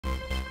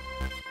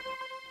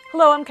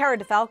Hello, I'm Cara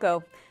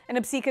DeFalco. An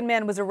Absecon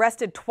man was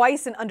arrested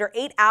twice in under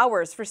 8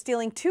 hours for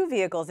stealing 2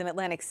 vehicles in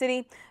Atlantic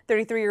City.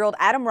 33-year-old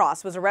Adam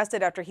Ross was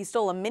arrested after he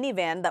stole a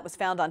minivan that was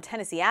found on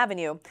Tennessee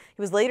Avenue.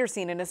 He was later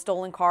seen in a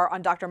stolen car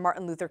on Dr.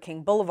 Martin Luther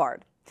King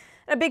Boulevard.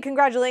 And a big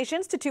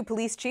congratulations to 2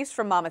 police chiefs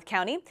from Monmouth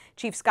County.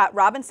 Chief Scott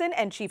Robinson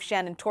and Chief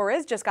Shannon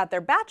Torres just got their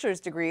bachelor's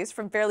degrees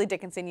from Fairleigh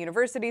Dickinson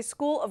University's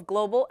School of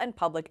Global and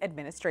Public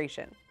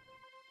Administration.